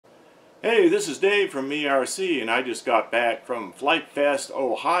Hey, this is Dave from MeRC, and I just got back from Flight Fest,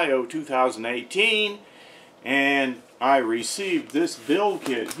 Ohio 2018, and I received this build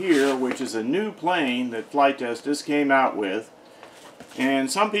kit here, which is a new plane that Flight Test just came out with, and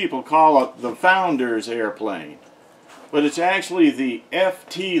some people call it the Founder's airplane, but it's actually the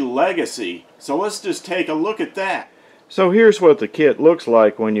FT Legacy. So let's just take a look at that. So here's what the kit looks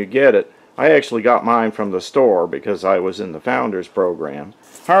like when you get it. I actually got mine from the store because I was in the Founders program.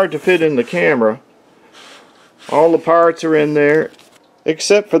 Hard to fit in the camera. All the parts are in there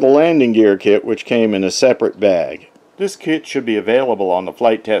except for the landing gear kit, which came in a separate bag. This kit should be available on the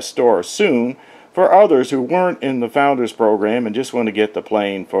Flight Test store soon for others who weren't in the Founders program and just want to get the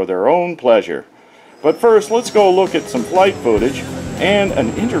plane for their own pleasure. But first, let's go look at some flight footage and an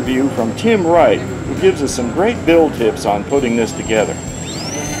interview from Tim Wright, who gives us some great build tips on putting this together.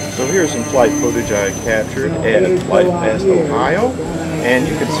 So here's some flight footage I captured at Flight Fest, Ohio, and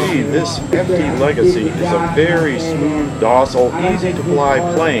you can see this FT Legacy is a very smooth, docile, easy to fly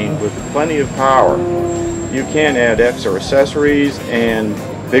plane with plenty of power. You can add extra accessories and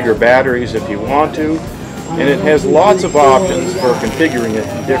bigger batteries if you want to, and it has lots of options for configuring it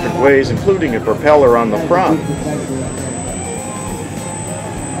in different ways, including a propeller on the front.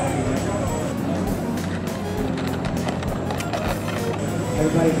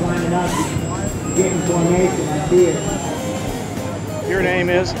 Everybody's lining up, getting formation, I see it. Your name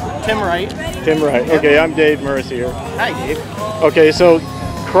is? Tim Wright. Tim Wright. Okay, I'm Dave Mercer here. Hi, Dave. Okay, so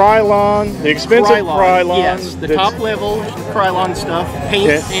Krylon, the expensive Krylon. Yes, the top level Krylon stuff,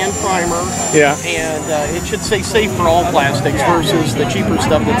 paint and primer. Yeah. And it should say safe for all plastics versus the cheaper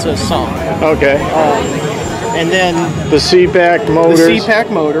stuff that says some. Okay. And then the CPAC motors. The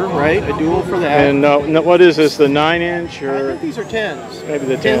CPAC motor, right? A dual for that. And what is this? The 9-inch or? I think these are 10s. Maybe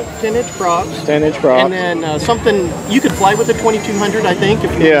the 10. 10-inch props. 10-inch props. And then something you could fly with the 2200, I think,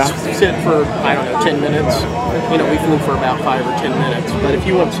 if you sit for, I don't know, 10 minutes. You know, we flew for about 5 or 10 minutes. But if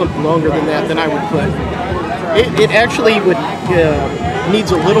you want something longer than that, then I would put. It actually would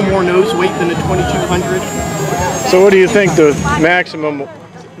needs a little more nose weight than a 2200. So what do you think the maximum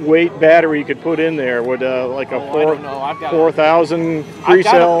weight battery you could put in there? Would like a 4,000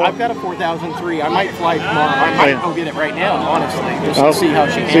 pre-cell? I've got a 4003. I might fly tomorrow. I might go get it right now, honestly, just to see how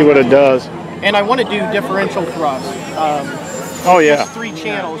she handles. See what it does. And I want to do differential thrust. Oh yeah. It's 3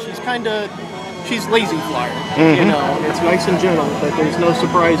 channels. She's lazy flyer. You know, it's nice and gentle, but there's no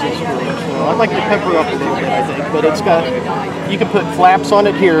surprises for her. So I'd like to pepper up a little bit, I think. But it's got, you can put flaps on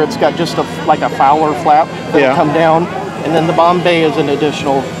it here. It's got just like a Fowler flap that'll come down. And then the Bombay is an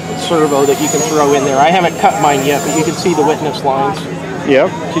additional servo that you can throw in there. I haven't cut mine yet, but you can see the witness lines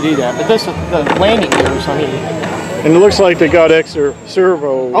to do that. But this, the landing gears, I mean. And it looks like they got extra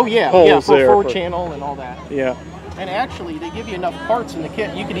servo holes for there. 4-channel and all that. Yeah. And actually, they give you enough parts in the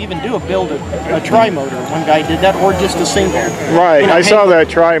kit. You could even do a tri-motor. One guy did that, or just a single. Right, you know, I saw that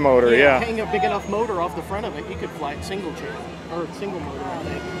tri-motor, hang a big enough motor off the front of it, you could fly it single channel, or single motor, I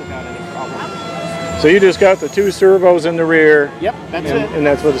think, without any problem. So you just got the 2 servos in the rear. Yep, that's it. And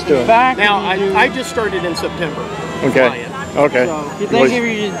that's what it's doing. Now, I just started in September. Okay. Okay. So, you think if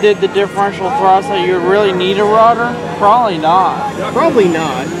you did the differential thrust that you really need a rudder? Probably not. Probably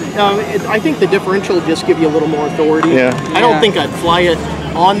not. I think the differential will just give you a little more authority. Yeah. I don't think I'd fly it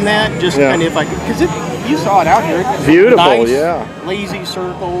on that, just kind of if I could, because you saw it out here. Beautiful, nice, lazy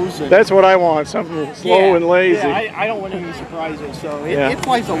circles. And that's what I want, something slow and lazy. Yeah, I don't want any surprises, so it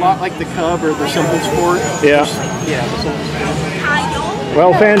flies a lot like the Cub or the Simple Sport. Yeah. Yeah, the Simple Sport.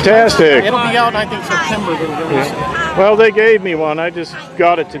 Well, fantastic. It'll be out, I think, September. Well, they gave me one. I just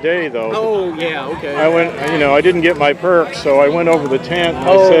got it today, though. Oh, yeah, okay. I went, I didn't get my perks, so I went over the tent and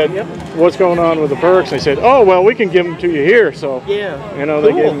I said, what's going on with the perks? They said, oh, well, we can give them to you here. So,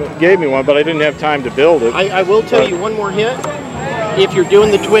 they gave me one, but I didn't have time to build it. I will tell you one more hint. If you're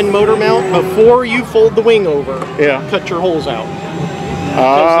doing the twin motor mount, before you fold the wing over, cut your holes out.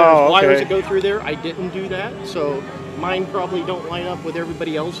 Because there's wires that go through there. I didn't do that, so mine probably don't line up with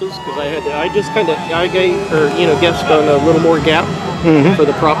everybody else's because I guessed on a little more gap for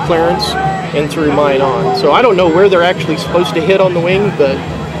the prop clearance and threw mine on. So I don't know where they're actually supposed to hit on the wing, but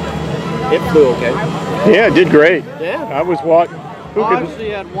it flew okay. Yeah, it did great. Yeah. I was walking. Obviously,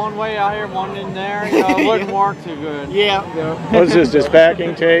 you had one way out here, one in there. It wouldn't work too good. Yeah. What's this? Just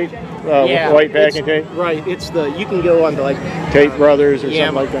backing tape? White backing tape? Right. It's you can go on to like Tape Brothers or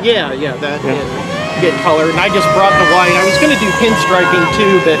something like that. Yeah, that. Get color, and I just brought the white. I was going to do pinstriping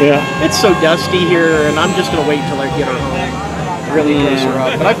too, but it's so dusty here, and I'm just going to wait till I get her home. Really close her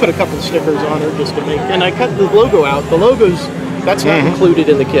up. But I put a couple of stickers on her just to make, and I cut the logo out. The logo's That's not included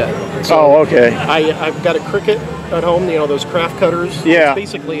in the kit. So oh, okay. I've got a Cricut at home, you know, those craft cutters. Yeah. It's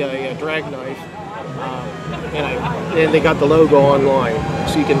basically a drag knife. And they got the logo online,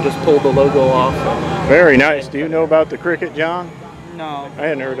 so you can just pull the logo off. Very nice. Do you know about the Cricut, John? No. I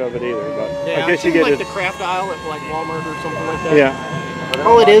hadn't heard of it either, but Yeah, I guess you get like it. the craft aisle at like Walmart or something like that. Yeah.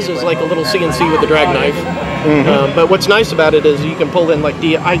 All it is like a little CNC with a drag knife. But what's nice about it is you can pull in like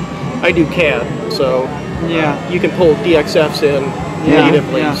I do CAD, so Yeah. you can pull DXFs in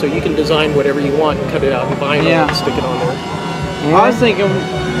natively, Yeah. so you can design whatever you want and cut it out in vinyl and stick it on there. I was thinking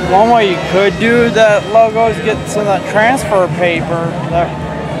one way you could do that logo is get some of that transfer paper that,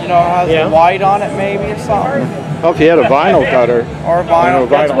 you know, has the white on it maybe or something. Oh, if you had a vinyl cutter. Or vinyl.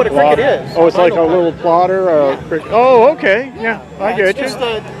 That's what a Cricut is. Oh, it's like a little plotter. Oh, okay. Yeah, I get you.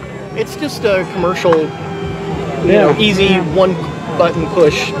 It's just a commercial, you know, easy one-button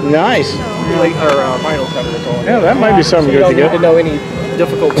push. Nice. Vinyl cutter is all. Yeah, that might be something good to You get. don't need to know any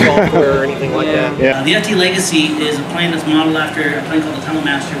difficult software or anything like that. Yeah. The FT Legacy is a plane that's modeled after a plane called the Tunnel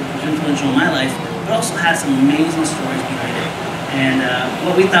Master, which was influential in my life, but also has some amazing stories behind it. And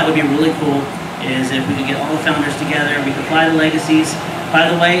what we thought would be really cool is if we could get all the founders together, we could fly the Legacies. By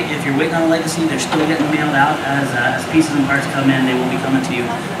the way, if you're waiting on a Legacy, they're still getting mailed out as pieces and parts come in. They will be coming to you.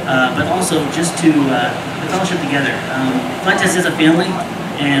 But also just to fellowship together. Flight Test is a family,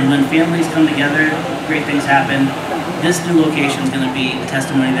 and when families come together, great things happen. This new location is going to be a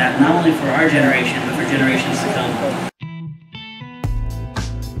testimony of that, not only for our generation, but for generations to come.